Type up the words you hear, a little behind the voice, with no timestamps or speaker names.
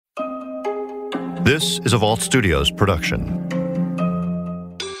This is a Vault Studios production.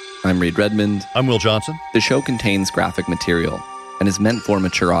 I'm Reed Redmond. I'm Will Johnson. The show contains graphic material and is meant for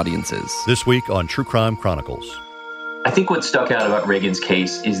mature audiences. This week on True Crime Chronicles. I think what stuck out about Reagan's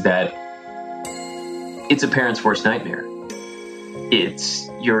case is that it's a parent's worst nightmare. It's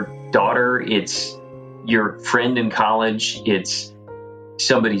your daughter, it's your friend in college, it's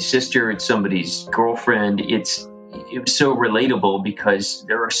somebody's sister, it's somebody's girlfriend. It was so relatable because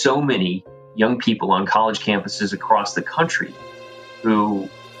there are so many young people on college campuses across the country who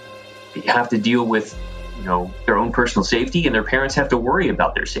have to deal with, their own personal safety, and their parents have to worry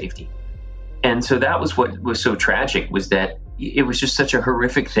about their safety. And so that was what was so tragic, was that it was just such a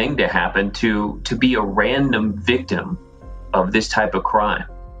horrific thing to happen, to be a random victim of this type of crime.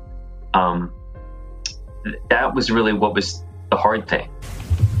 That was really what was the hard thing.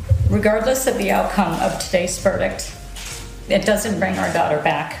 Regardless of the outcome of today's verdict, it doesn't bring our daughter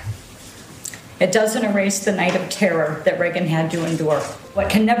back. It doesn't erase the night of terror that Reagan had to endure.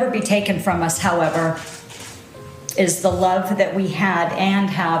 What can never be taken from us, however, is the love that we had and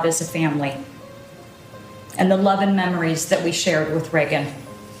have as a family, and the love and memories that we shared with Reagan.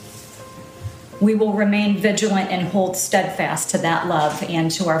 We will remain vigilant and hold steadfast to that love and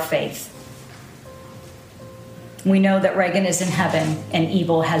to our faith. We know that Reagan is in heaven and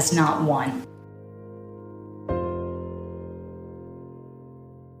evil has not won.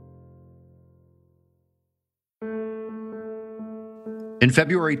 In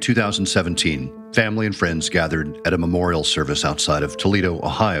February 2017, family and friends gathered at a memorial service outside of Toledo,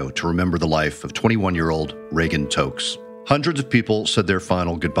 Ohio, to remember the life of 21-year-old Reagan Tokes. Hundreds of people said their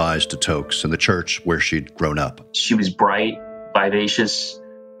final goodbyes to Tokes in the church where she'd grown up. She was bright, vivacious,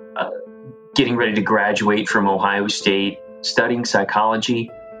 getting ready to graduate from Ohio State, studying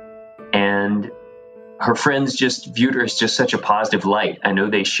psychology, and her friends just viewed her as just such a positive light. I know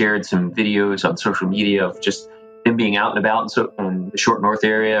they shared some videos on social media of just them being out and about in the Short North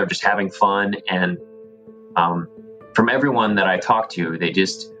area, or just having fun. And from everyone that I talked to, they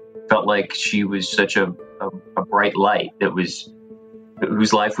just felt like she was such a bright light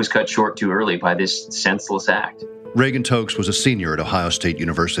whose life was cut short too early by this senseless act. Reagan Tokes was a senior at Ohio State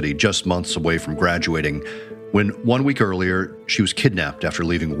University, just months away from graduating, when 1 week earlier, she was kidnapped after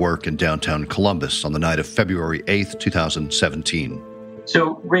leaving work in downtown Columbus on the night of February 8th, 2017.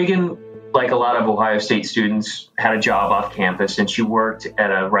 So Reagan, like a lot of Ohio State students, had a job off campus, and she worked at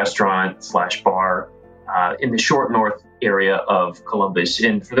a restaurant/bar in the Short North area of Columbus.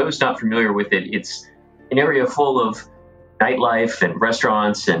 And for those not familiar with it, it's an area full of nightlife and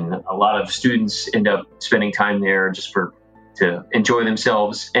restaurants, and a lot of students end up spending time there just to enjoy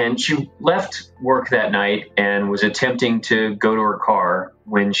themselves. And she left work that night and was attempting to go to her car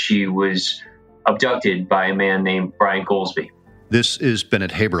when she was abducted by a man named Brian Goldsby. This is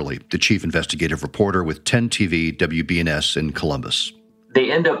Bennett Haberly, the chief investigative reporter with 10 TV WBNS in Columbus. They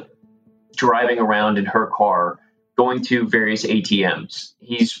end up driving around in her car, going to various ATMs.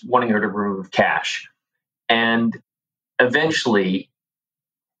 He's wanting her to remove cash. And eventually,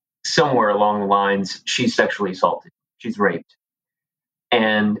 somewhere along the lines, she's sexually assaulted. She's raped.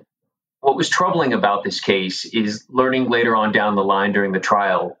 And what was troubling about this case is learning later on down the line during the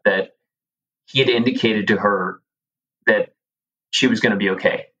trial that he had indicated to her that she was going to be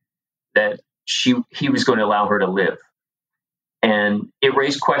okay, that he was going to allow her to live. And it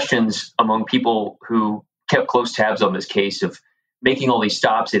raised questions among people who kept close tabs on this case of making all these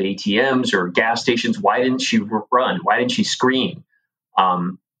stops at ATMs or gas stations. Why didn't she run? Why didn't she scream?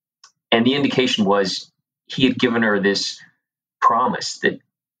 And the indication was he had given her this promise that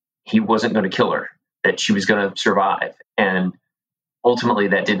he wasn't going to kill her, that she was going to survive. And ultimately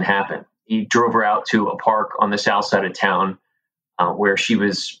that didn't happen. He drove her out to a park on the south side of town where she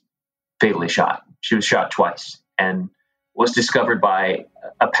was fatally shot. She was shot twice and was discovered by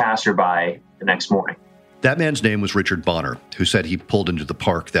a passerby the next morning. That man's name was Richard Bonner, who said he pulled into the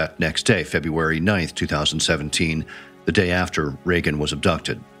park that next day, February 9th, 2017, the day after Reagan was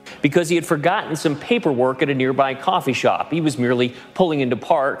abducted. Because he had forgotten some paperwork at a nearby coffee shop. He was merely pulling into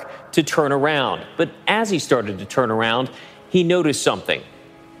park to turn around. But as he started to turn around, he noticed something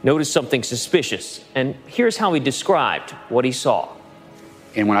suspicious. And here's how he described what he saw.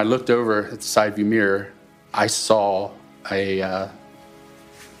 And when I looked over at the side view mirror, I saw a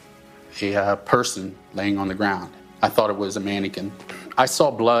person laying on the ground. I thought it was a mannequin. I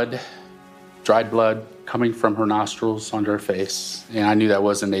saw blood, dried blood, coming from her nostrils onto her face, and I knew that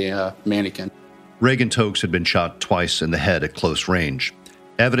wasn't a mannequin. Reagan Tokes had been shot twice in the head at close range.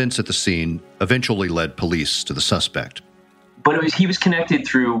 Evidence at the scene eventually led police to the suspect. But he was connected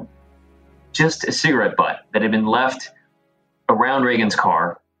through just a cigarette butt that had been left around Reagan's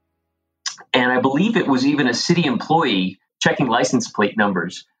car. And I believe it was even a city employee checking license plate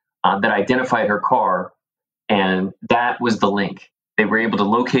numbers that identified her car. And that was the link. They were able to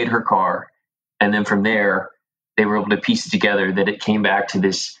locate her car. And then from there, they were able to piece it together that it came back to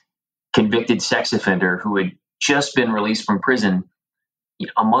this convicted sex offender who had just been released from prison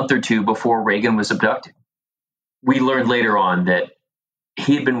a month or two before Reagan was abducted. We learned later on that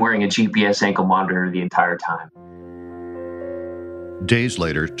he had been wearing a GPS ankle monitor the entire time. Days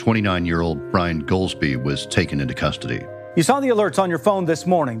later, 29-year-old Brian Goldsby was taken into custody. You saw the alerts on your phone this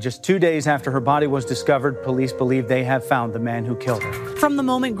morning. Just 2 days after her body was discovered, police believe they have found the man who killed her. From the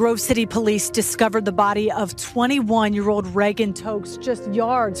moment Grove City police discovered the body of 21-year-old Reagan Tokes just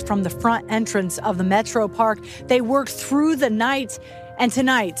yards from the front entrance of the Metro Park, they worked through the night. And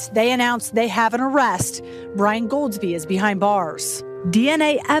tonight, they announced they have an arrest. Brian Goldsby is behind bars.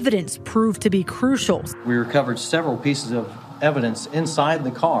 DNA evidence proved to be crucial. We recovered several pieces of evidence inside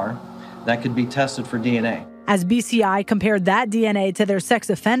the car that could be tested for DNA. As BCI compared that DNA to their sex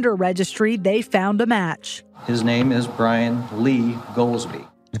offender registry, they found a match. His name is Brian Lee Goldsby.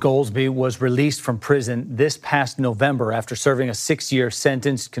 Goldsby was released from prison this past November after serving a 6-year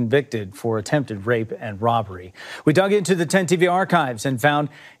sentence, convicted for attempted rape and robbery. We dug into the 10 TV archives and found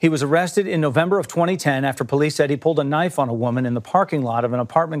he was arrested in November of 2010 after police said he pulled a knife on a woman in the parking lot of an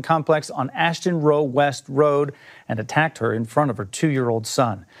apartment complex on Ashton Row West Road and attacked her in front of her 2-year-old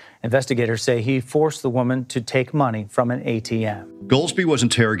son. Investigators say he forced the woman to take money from an ATM. Goldsby was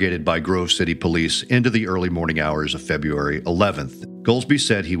interrogated by Grove City police into the early morning hours of February 11th. Goldsby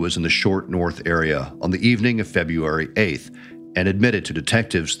said he was in the Short North area on the evening of February 8th and admitted to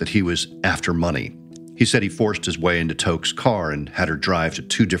detectives that he was after money. He said he forced his way into Tokes' car and had her drive to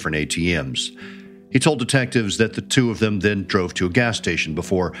 2 different ATMs. He told detectives that the 2 of them then drove to a gas station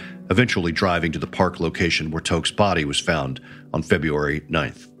before eventually driving to the park location where Tokes' body was found on February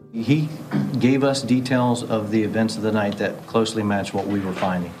 9th. He gave us details of the events of the night that closely matched what we were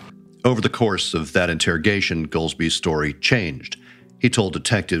finding. Over the course of that interrogation, Goldsby's story changed. He told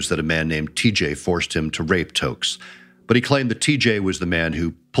detectives that a man named TJ forced him to rape Tokes, but he claimed that TJ was the man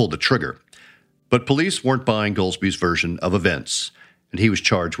who pulled the trigger. But police weren't buying Goldsby's version of events, and he was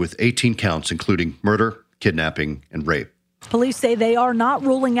charged with 18 counts, including murder, kidnapping, and rape. Police say they are not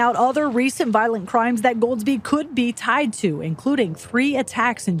ruling out other recent violent crimes that Goldsby could be tied to, including 3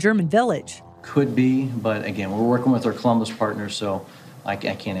 attacks in German Village. Could be, but again, we're working with our Columbus partners, so I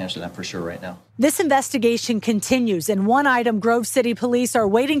can't answer that for sure right now. This investigation continues, and one item Grove City police are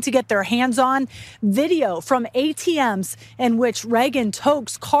waiting to get their hands on: video from ATMs in which Reagan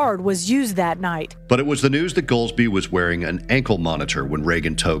Tokes' card was used that night. But it was the news that Goldsby was wearing an ankle monitor when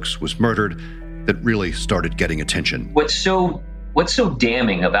Reagan Tokes was murdered that really started getting attention. What's so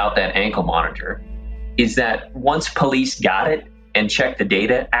damning about that ankle monitor is that once police got it and checked the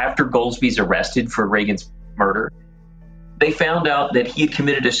data after Goldsby's arrested for Reagan's murder, they found out that he had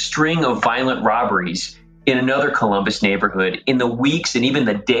committed a string of violent robberies in another Columbus neighborhood in the weeks and even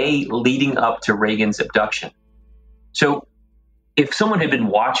the day leading up to Reagan's abduction. So if someone had been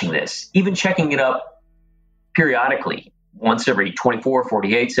watching this, even checking it up periodically, once every 24,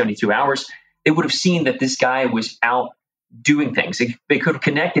 48, 72 hours, they would have seen that this guy was out doing things. They could have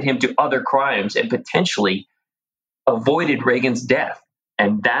connected him to other crimes and potentially avoided Reagan's death.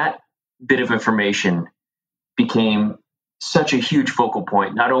 And that bit of information became such a huge focal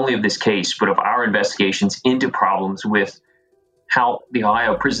point, not only of this case, but of our investigations into problems with how the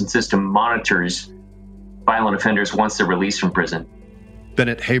Ohio prison system monitors violent offenders once they're released from prison.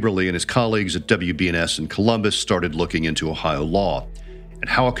 Bennett Haberly and his colleagues at WBNS in Columbus started looking into Ohio law and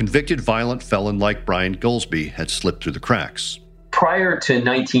how a convicted violent felon like Brian Goldsby had slipped through the cracks. Prior to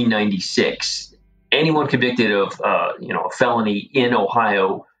 1996, anyone convicted of a felony in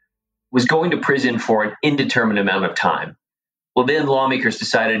Ohio was going to prison for an indeterminate amount of time. Well, then lawmakers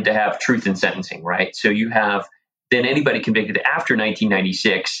decided to have truth in sentencing, right? So you have then anybody convicted after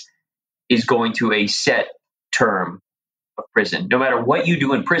 1996 is going to a set term of prison. No matter what you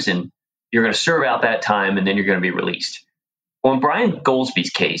do in prison, you're going to serve out that time and then you're going to be released. Well, in Brian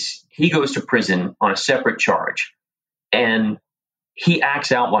Goldsby's case, he goes to prison on a separate charge and he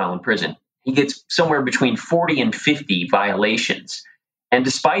acts out while in prison. He gets somewhere between 40 and 50 violations. And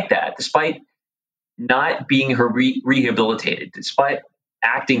despite that, despite not being rehabilitated, despite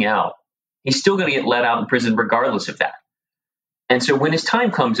acting out, he's still going to get let out in prison regardless of that. And so when his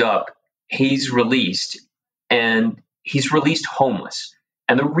time comes up, he's released, and he's released homeless.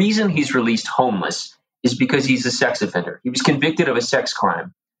 And the reason he's released homeless is because he's a sex offender. He was convicted of a sex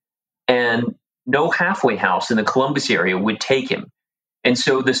crime, and no halfway house in the Columbus area would take him. And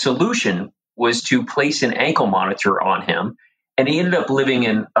so the solution was to place an ankle monitor on him And he ended up living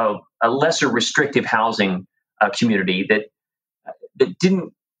in a lesser restrictive housing community that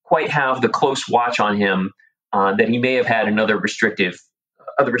didn't quite have the close watch on him that he may have had in other restrictive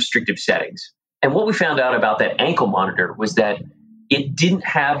settings. And what we found out about that ankle monitor was that it didn't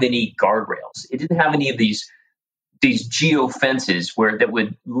have any guardrails. It didn't have any of these geofences that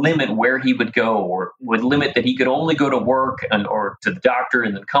would limit where he would go, or would limit that he could only go to work or to the doctor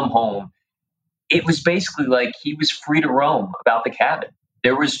and then come home. It was basically like he was free to roam about the cabin.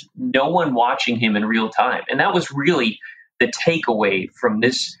 There was no one watching him in real time. And that was really the takeaway from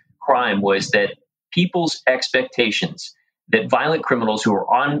this crime, was that people's expectations that violent criminals who are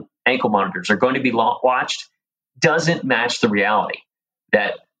on ankle monitors are going to be watched doesn't match the reality,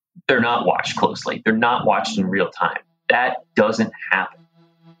 that they're not watched closely. They're not watched in real time. That doesn't happen.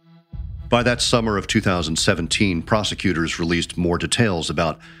 By that summer of 2017, prosecutors released more details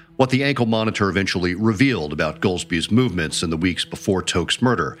about what the ankle monitor eventually revealed about Goldsby's movements in the weeks before Toke's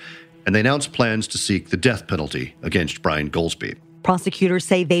murder, and they announced plans to seek the death penalty against Brian Goldsby. Prosecutors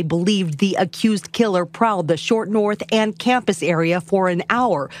say they believed the accused killer prowled the Short North and campus area for an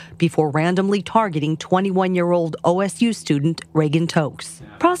hour before randomly targeting 21-year-old OSU student Reagan Tokes.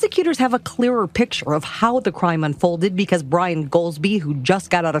 Prosecutors have a clearer picture of how the crime unfolded because Brian Goldsby, who just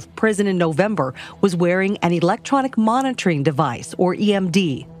got out of prison in November, was wearing an electronic monitoring device, or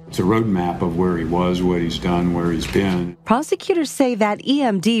EMD. It's a roadmap of where he was, what he's done, where he's been. Prosecutors say that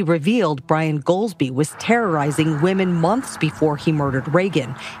EMD revealed Brian Goldsby was terrorizing women months before he murdered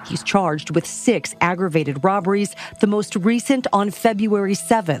Reagan. He's charged with 6 aggravated robberies, the most recent on February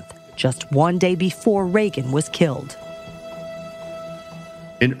 7th, just one day before Reagan was killed.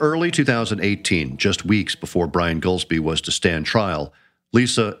 In early 2018, just weeks before Brian Goldsby was to stand trial,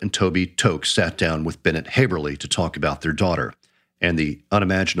 Lisa and Toby Tokes sat down with Bennett Haberly to talk about their daughter and the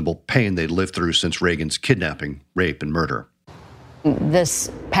unimaginable pain they'd lived through since Reagan's kidnapping, rape, and murder. This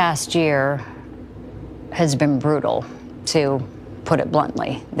past year has been brutal, to put it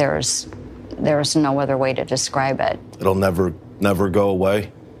bluntly. There's no other way to describe it. It'll never go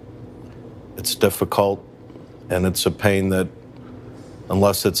away. It's difficult, and it's a pain that,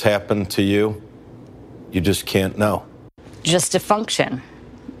 unless it's happened to you, you just can't know. Just to function,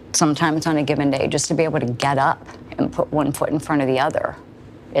 sometimes on a given day, just to be able to get up and put one foot in front of the other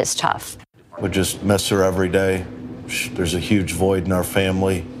is tough. We just miss her every day. There's a huge void in our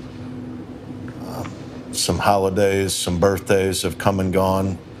family. Some holidays, some birthdays have come and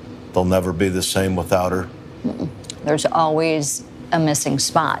gone. They'll never be the same without her. There's always a missing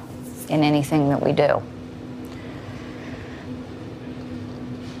spot in anything that we do.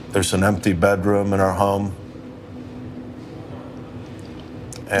 There's an empty bedroom in our home.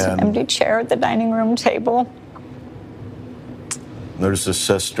 There's an empty chair at the dining room table. There's a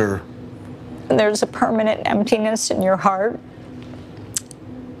sister. There's a permanent emptiness in your heart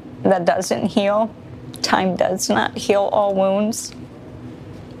that doesn't heal. Time does not heal all wounds.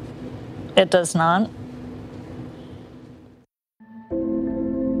 It does not.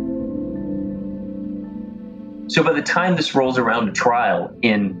 So by the time this rolls around to trial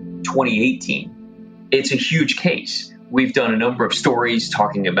in 2018, it's a huge case. We've done a number of stories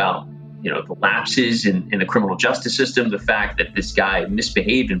talking about, the lapses in the criminal justice system, the fact that this guy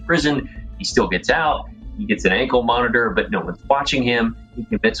misbehaved in prison, he still gets out, he gets an ankle monitor, but no one's watching him, he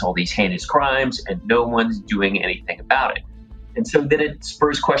commits all these heinous crimes, and no one's doing anything about it. And so then it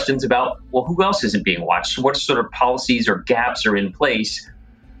spurs questions about, well, who else isn't being watched? What sort of policies or gaps are in place?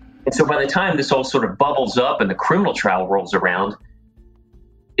 And so by the time this all sort of bubbles up and the criminal trial rolls around,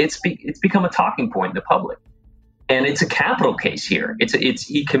 it's become a talking point in the public. And it's a capital case here.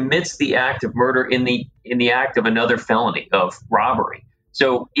 He commits the act of murder in the act of another felony of robbery.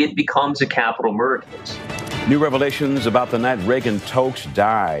 So it becomes a capital murder case. New revelations about the night Reagan Tokes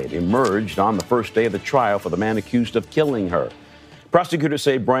died emerged on the first day of the trial for the man accused of killing her. Prosecutors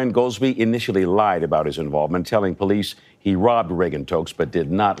say Brian Goldsby initially lied about his involvement, telling police he robbed Reagan Tokes but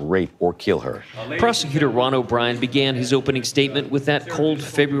did not rape or kill her. Prosecutor Ron O'Brien began his opening statement with that cold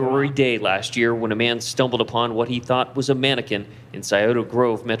February day last year when a man stumbled upon what he thought was a mannequin in Scioto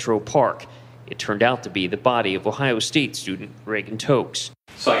Grove Metro Park. It turned out to be the body of Ohio State student Reagan Tokes.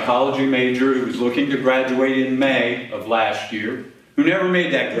 Psychology major who was looking to graduate in May of last year, who never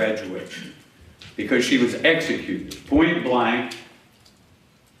made that graduation because she was executed, point blank,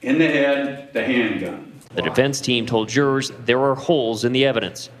 in the head, the handgun. The defense team told jurors there are holes in the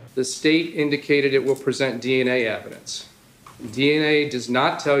evidence. The state indicated it will present DNA evidence. DNA does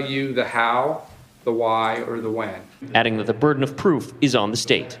not tell you the how, the why, or the when. Adding that the burden of proof is on the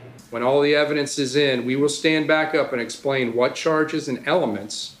state. When all the evidence is in, we will stand back up and explain what charges and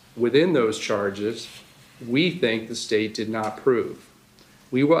elements within those charges we think the state did not prove.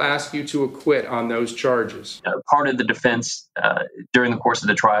 We will ask you to acquit on those charges. Part of the defense during the course of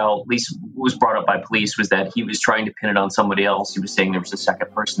the trial, at least was brought up by police, was that he was trying to pin it on somebody else. He was saying there was a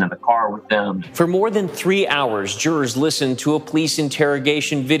second person in the car with them. For more than 3 hours, jurors listened to a police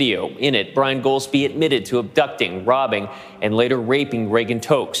interrogation video. In it, Brian Goldsby admitted to abducting, robbing, and later raping Reagan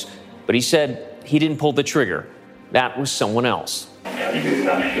Tokes. But he said he didn't pull the trigger. That was someone else.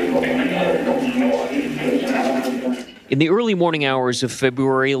 In the early morning hours of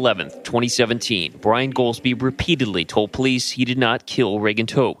February 11th, 2017, Brian Goldsby repeatedly told police he did not kill Reagan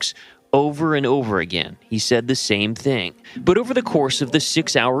Tokes. Over and over again, he said the same thing. But over the course of the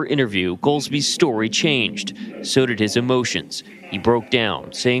 6-hour interview, Goldsby's story changed. So did his emotions. He broke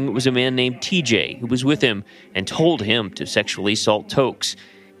down, saying it was a man named TJ who was with him and told him to sexually assault Tokes.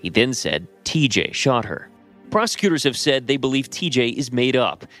 He then said TJ shot her. Prosecutors have said they believe TJ is made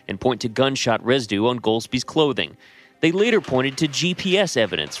up and point to gunshot residue on Goldsby's clothing. They later pointed to GPS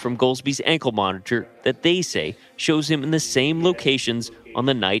evidence from Goldsby's ankle monitor that they say shows him in the same locations on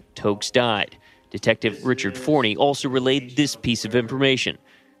the night Tokes died. Detective Richard Forney also relayed this piece of information,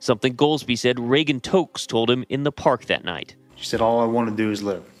 something Goldsby said Reagan Tokes told him in the park that night. She said, "All I want to do is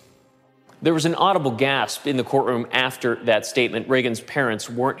live." There was an audible gasp in the courtroom after that statement. Reagan's parents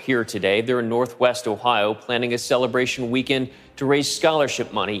weren't here today. They're in Northwest Ohio planning a celebration weekend to raise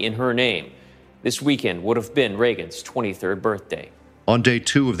scholarship money in her name. This weekend would have been Reagan's 23rd birthday. On day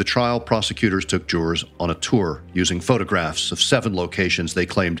 2 of the trial, prosecutors took jurors on a tour using photographs of 7 locations they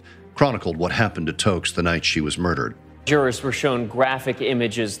claimed chronicled what happened to Tokes the night she was murdered. Jurors were shown graphic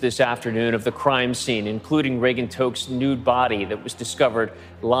images this afternoon of the crime scene, including Reagan Tokes' nude body that was discovered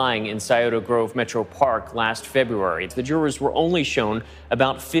lying in Scioto Grove Metro Park last February. The jurors were only shown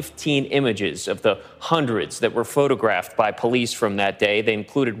about 15 images of the hundreds that were photographed by police from that day. They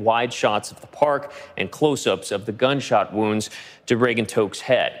included wide shots of the park and close-ups of the gunshot wounds to Reagan Tokes'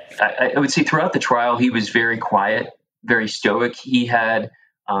 head. I would say throughout the trial, he was very quiet, very stoic. He had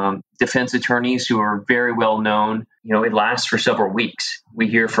defense attorneys who are very well known. You know, it lasts for several weeks. We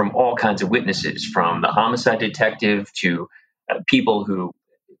hear from all kinds of witnesses, from the homicide detective to people who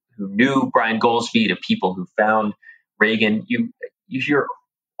knew Brian Goldsby to people who found Reagan. You hear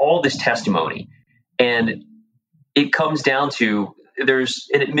all this testimony, and it comes down to there's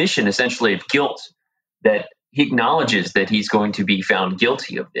an admission essentially of guilt, that he acknowledges that he's going to be found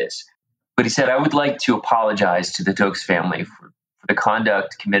guilty of this. But he said, "I would like to apologize to the Tokes family for the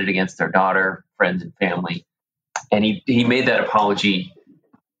conduct committed against their daughter, friends, and family." And he made that apology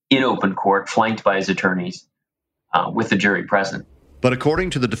in open court, flanked by his attorneys, with the jury present. But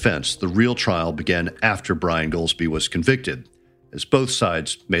according to the defense, the real trial began after Brian Goldsby was convicted, as both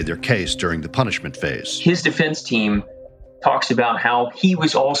sides made their case during the punishment phase. His defense team talks about how he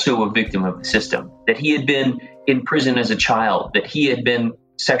was also a victim of the system, that he had been in prison as a child, that he had been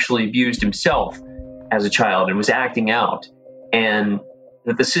sexually abused himself as a child and was acting out, and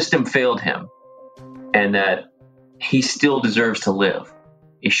that the system failed him, and that he still deserves to live.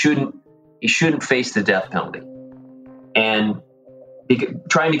 He shouldn't face the death penalty. And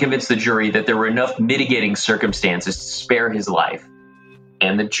trying to convince the jury that there were enough mitigating circumstances to spare his life.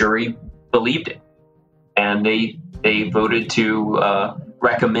 And the jury believed it. And they voted to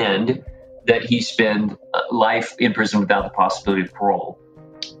recommend that he spend life in prison without the possibility of parole.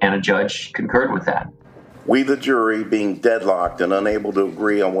 And a judge concurred with that. We, the jury, being deadlocked and unable to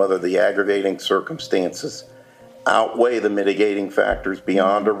agree on whether the aggravating circumstances outweigh the mitigating factors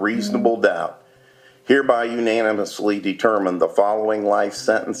beyond a reasonable doubt, hereby unanimously determine the following life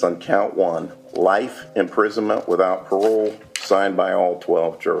sentence on count 1, life imprisonment without parole, signed by all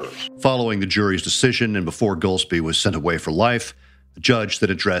 12 jurors. Following the jury's decision and before Goldsby was sent away for life, the judge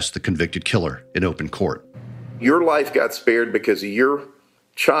then addressed the convicted killer in open court. Your life got spared because of your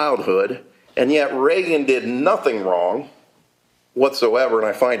childhood, and yet Reagan did nothing wrong whatsoever, and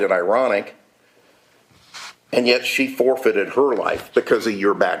I find it ironic, and yet she forfeited her life because of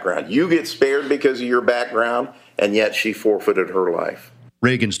your background. You get spared because of your background, and yet she forfeited her life.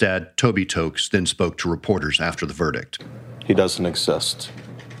 Reagan's dad, Toby Tokes, then spoke to reporters after the verdict. He doesn't exist.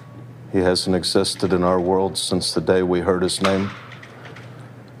 He hasn't existed in our world since the day we heard his name.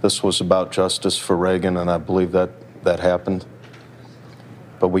 This was about justice for Reagan, and I believe that happened.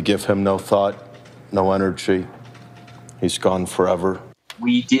 But we give him no thought, no energy. He's gone forever.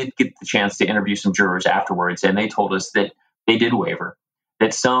 We did get the chance to interview some jurors afterwards, and they told us that they did waver,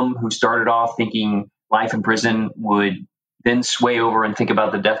 that some who started off thinking life in prison would then sway over and think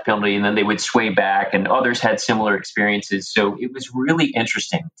about the death penalty, and then they would sway back, and others had similar experiences. So it was really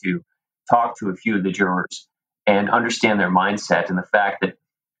interesting to talk to a few of the jurors and understand their mindset and the fact that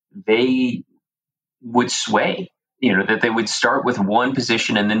they would sway, that they would start with one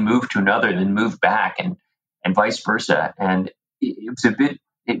position and then move to another and then move back and vice versa. And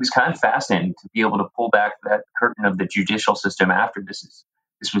it was kind of fascinating to be able to pull back that curtain of the judicial system after this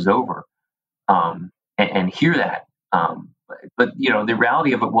was over, and hear that. But the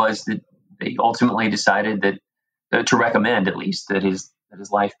reality of it was that they ultimately decided that to recommend, at least, that his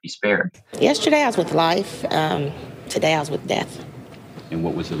life be spared. Yesterday I was with life. Today I was with death. And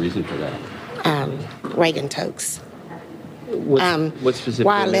what was the reason for that? Reagan Tokes. What specifically?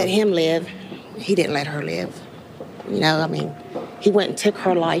 Why I let him live, he didn't let her live. He went and took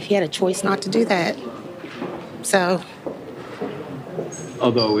her life. He had a choice not to do that. So,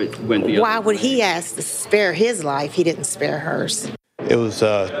 although it went the other why would he ask to spare his life? He didn't spare hers. It was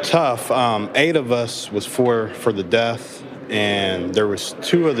tough. 8 of us was for the death, and there was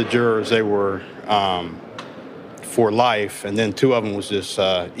 2 of the jurors. They were for life, and then 2 of them was just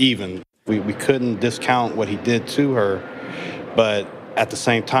even. We couldn't discount what he did to her, but at the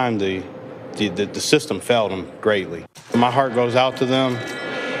same time, the system failed him greatly. My heart goes out to them.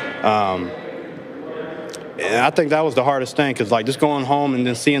 And I think that was the hardest thing, because just going home and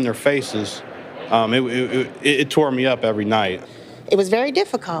then seeing their faces, it tore me up every night. It was very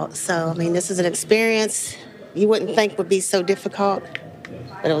difficult. So, this is an experience you wouldn't think would be so difficult,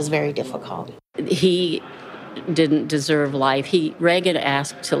 but it was very difficult. He didn't deserve life. Reagan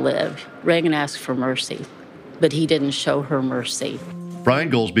asked to live. Reagan asked for mercy, but he didn't show her mercy. Brian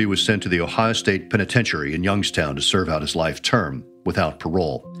Goldsby was sent to the Ohio State Penitentiary in Youngstown to serve out his life term without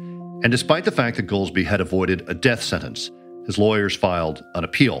parole. And despite the fact that Goldsby had avoided a death sentence, his lawyers filed an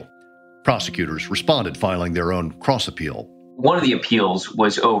appeal. Prosecutors responded, filing their own cross appeal. One of the appeals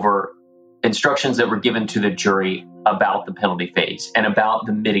was over instructions that were given to the jury about the penalty phase and about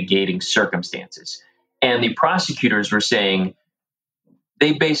the mitigating circumstances. And the prosecutors were saying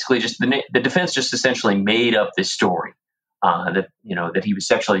they basically the defense just essentially made up this story. That he was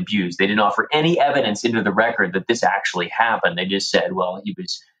sexually abused. They didn't offer any evidence into the record that this actually happened. They just said, well, he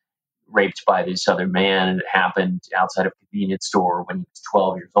was raped by this other man, and it happened outside of a convenience store when he was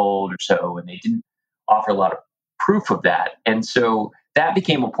 12 years old or so, and they didn't offer a lot of proof of that. And so that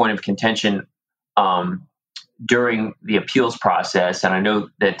became a point of contention during the appeals process. And I know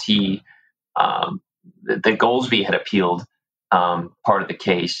that that Goldsby had appealed part of the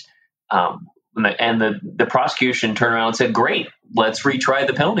case. And the prosecution turned around and said, great, let's retry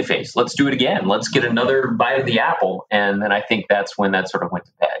the penalty phase. Let's do it again. Let's get another bite of the apple. And then I think that's when that sort of went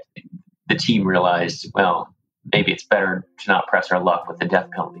to bed. The team realized, well, maybe it's better to not press our luck with the death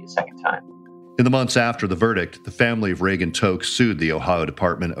penalty a second time. In the months after the verdict, the family of Reagan Tokes sued the Ohio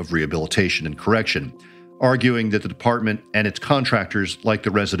Department of Rehabilitation and Correction, arguing that the department and its contractors, like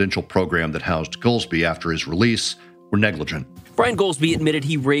the residential program that housed Goldsby after his release, were negligent. Brian Goldsby admitted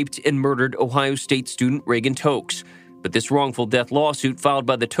he raped and murdered Ohio State student Reagan Tokes. But this wrongful death lawsuit filed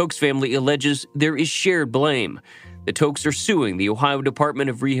by the Tokes family alleges there is shared blame. The Tokes are suing the Ohio Department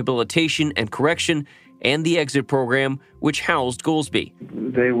of Rehabilitation and Correction and the Exit Program, which housed Goldsby.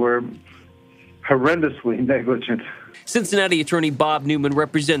 They were horrendously negligent. Cincinnati attorney Bob Newman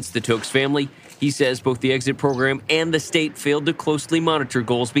represents the Tokes family. He says both the Exit Program and the state failed to closely monitor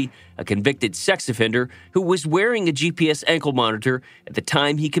Goldsby, a convicted sex offender who was wearing a GPS ankle monitor at the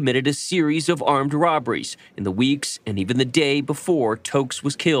time he committed a series of armed robberies in the weeks and even the day before Tokes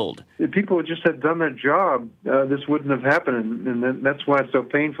was killed. If people just had done their job, this wouldn't have happened, and that's why it's so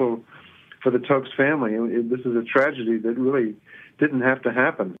painful for the Tokes family. This is a tragedy that really didn't have to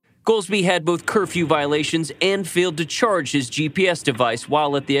happen. Goldsby had both curfew violations and failed to charge his GPS device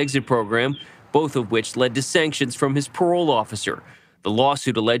while at the Exit Program, both of which led to sanctions from his parole officer. The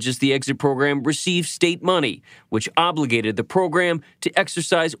lawsuit alleges the Exit Program received state money, which obligated the program to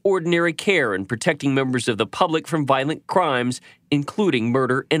exercise ordinary care in protecting members of the public from violent crimes, including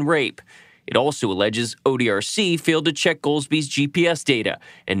murder and rape. It also alleges ODRC failed to check Goldsby's GPS data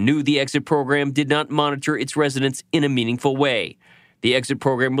and knew the Exit Program did not monitor its residents in a meaningful way. The Exit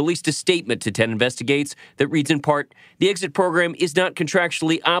Program released a statement to 10 Investigates that reads in part, the Exit Program is not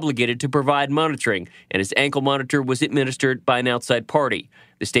contractually obligated to provide monitoring, and his ankle monitor was administered by an outside party.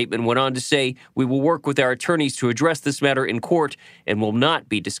 The statement went on to say, we will work with our attorneys to address this matter in court and will not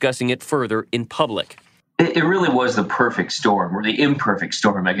be discussing it further in public. It really was the perfect storm, or the imperfect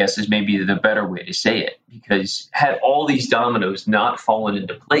storm, I guess is maybe the better way to say it, because had all these dominoes not fallen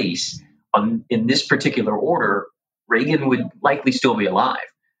into place in this particular order, Reagan would likely still be alive.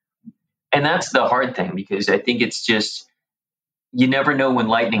 And that's the hard thing, because I think it's just, you never know when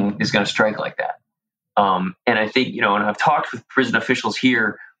lightning is going to strike like that. And I think, and I've talked with prison officials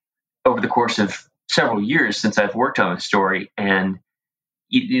here over the course of several years since I've worked on the story, and,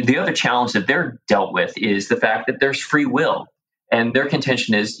 the other challenge that they're dealt with is the fact that there's free will. And their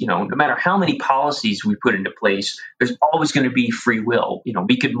contention is, no matter how many policies we put into place, there's always going to be free will.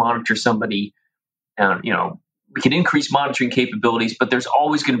 We could monitor somebody, we can increase monitoring capabilities, but there's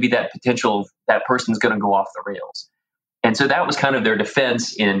always going to be that potential of that person's going to go off the rails. And so that was kind of their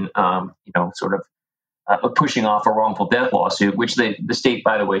defense in, pushing off a wrongful death lawsuit, which the state,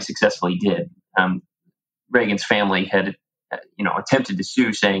 by the way, successfully did. Reagan's family had, attempted to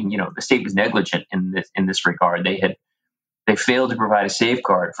sue, saying, the state was negligent in this regard. They failed to provide a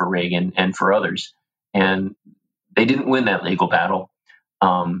safeguard for Reagan and for others, and they didn't win that legal battle.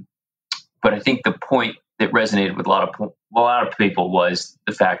 But I think the point that resonated with a lot of people was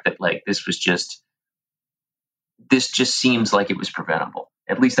the fact that this just seems like it was preventable.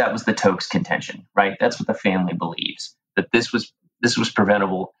 At least that was the Tokes' contention, right? That's what the family believes, that this was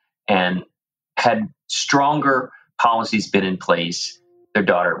preventable, and had stronger policies been in place, their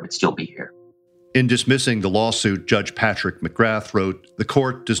daughter would still be here. In dismissing the lawsuit, Judge Patrick McGrath wrote, "The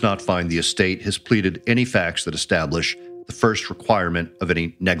court does not find the estate has pleaded any facts that establish the first requirement of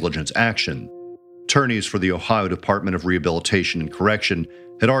any negligence action." Attorneys for the Ohio Department of Rehabilitation and Correction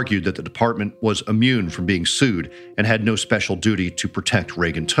had argued that the department was immune from being sued and had no special duty to protect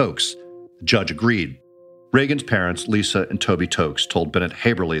Reagan Tokes. The judge agreed. Reagan's parents, Lisa and Toby Tokes, told Bennett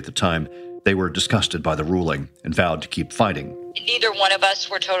Haberly at the time they were disgusted by the ruling and vowed to keep fighting. Neither one of us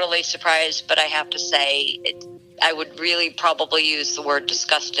were totally surprised, but I have to say, I would really probably use the word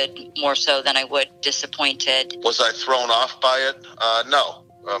disgusted more so than I would disappointed. Was I thrown off by it? No.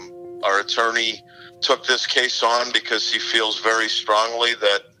 Our attorney took this case on because he feels very strongly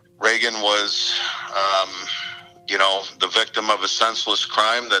that Reagan was, the victim of a senseless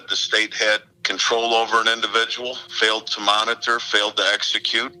crime, that the state had control over an individual, failed to monitor, failed to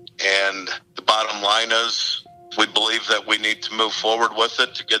execute. And the bottom line is, we believe that we need to move forward with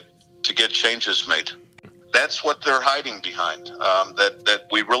it to get changes made. That's what they're hiding behind. That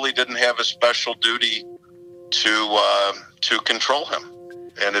we really didn't have a special duty to control him,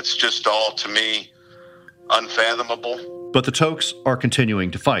 and it's just all, to me, unfathomable. But the Tokes are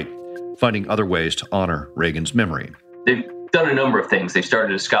continuing to fight, finding other ways to honor Reagan's memory. They've done a number of things. They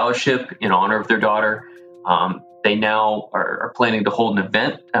started a scholarship in honor of their daughter. They now are planning to hold an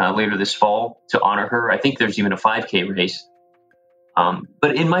event later this fall to honor her. I think there's even a 5K race.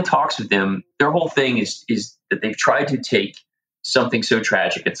 But in my talks with them, their whole thing is that they've tried to take something so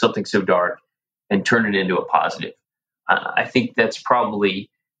tragic and something so dark and turn it into a positive. I think that's probably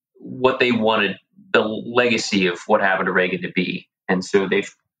what they wanted the legacy of what happened to Reagan to be. And so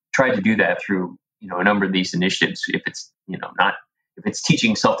they've tried to do that through, a number of these initiatives. If it's, if it's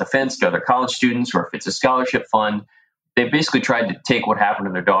teaching self-defense to other college students, or if it's a scholarship fund, they've basically tried to take what happened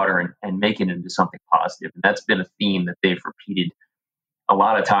to their daughter and make it into something positive. And that's been a theme that they've repeated a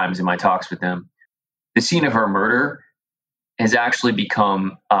lot of times in my talks with them. The scene of her murder has actually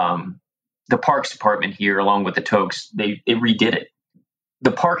become the Parks Department here, along with the Tokes, they redid it.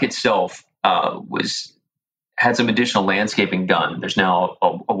 The park itself had some additional landscaping done. There's now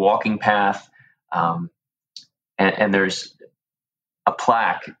a walking path, and there's a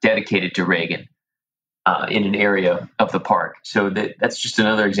plaque dedicated to Reagan in an area of the park. So that's just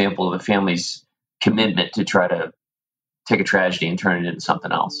another example of the family's commitment to try to take a tragedy and turn it into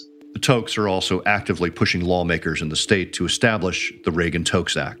something else. The Tokes are also actively pushing lawmakers in the state to establish the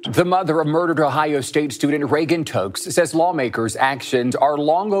Reagan-Tokes Act. The mother of murdered Ohio State student Reagan Tokes says lawmakers' actions are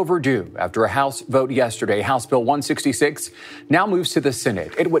long overdue after a House vote yesterday. House Bill 166 now moves to the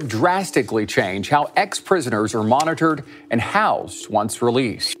Senate. It would drastically change how ex-prisoners are monitored and housed once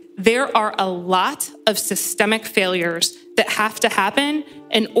released. There are a lot of systemic failures that have to happen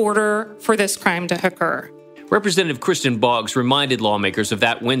in order for this crime to occur. Representative Kristen Boggs reminded lawmakers of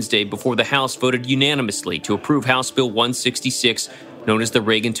that Wednesday before the House voted unanimously to approve House Bill 166, known as the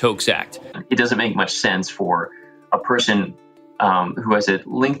Reagan-Tokes Act. It doesn't make much sense for a person who has a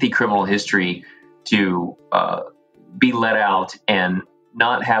lengthy criminal history to be let out and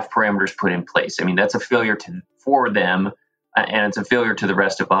not have parameters put in place. I mean, that's a failure for them, and it's a failure to the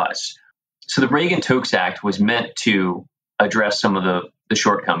rest of us. So the Reagan-Tokes Act was meant to address some of the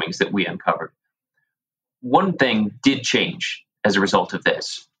shortcomings that we uncovered. One thing did change as a result of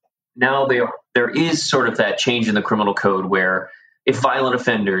this. Now there is sort of that change in the criminal code where if violent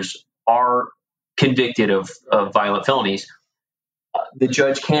offenders are convicted of violent felonies, the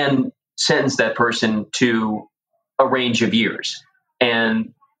judge can sentence that person to a range of years.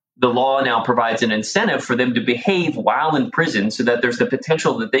 And the law now provides an incentive for them to behave while in prison so that there's the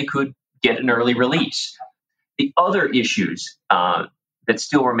potential that they could get an early release. The other issues that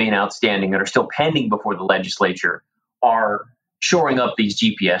still remain outstanding and are still pending before the legislature are shoring up these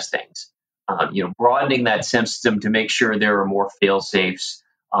GPS things, broadening that system to make sure there are more fail-safes,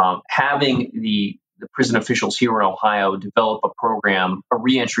 having the prison officials here in Ohio develop a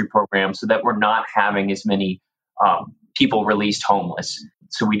reentry program, so that we're not having as many people released homeless.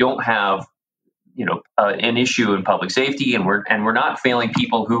 So we don't have an issue in public safety, and we're not failing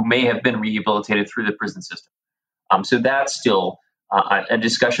people who may have been rehabilitated through the prison system. So that's still a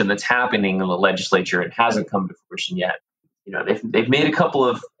discussion that's happening in the legislature. It hasn't come to fruition yet. They've made a couple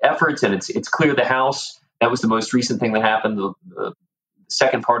of efforts, and it's cleared the House. That was the most recent thing that happened. The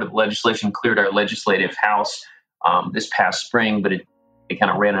second part of the legislation cleared our legislative House this past spring, but it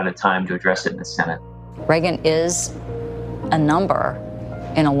kind of ran out of time to address it in the Senate. Reagan is a number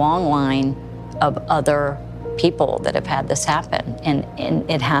in a long line of other people that have had this happen, and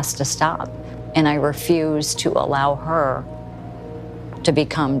it has to stop. And I refuse to allow her to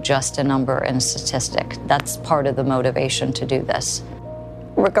become just a number and a statistic. That's part of the motivation to do this.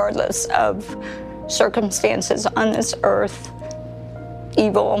 Regardless of circumstances on this earth,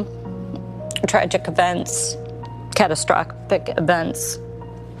 evil, tragic events, catastrophic events,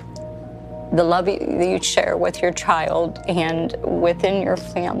 the love that you share with your child and within your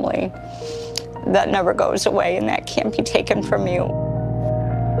family, that never goes away, and that can't be taken from you.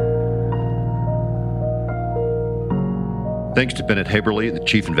 Thanks to Bennett Haberly, the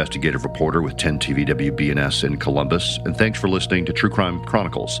chief investigative reporter with 10 TV WBNS in Columbus, and thanks for listening to True Crime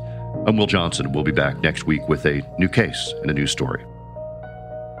Chronicles. I'm Will Johnson. We'll be back next week with a new case and a new story.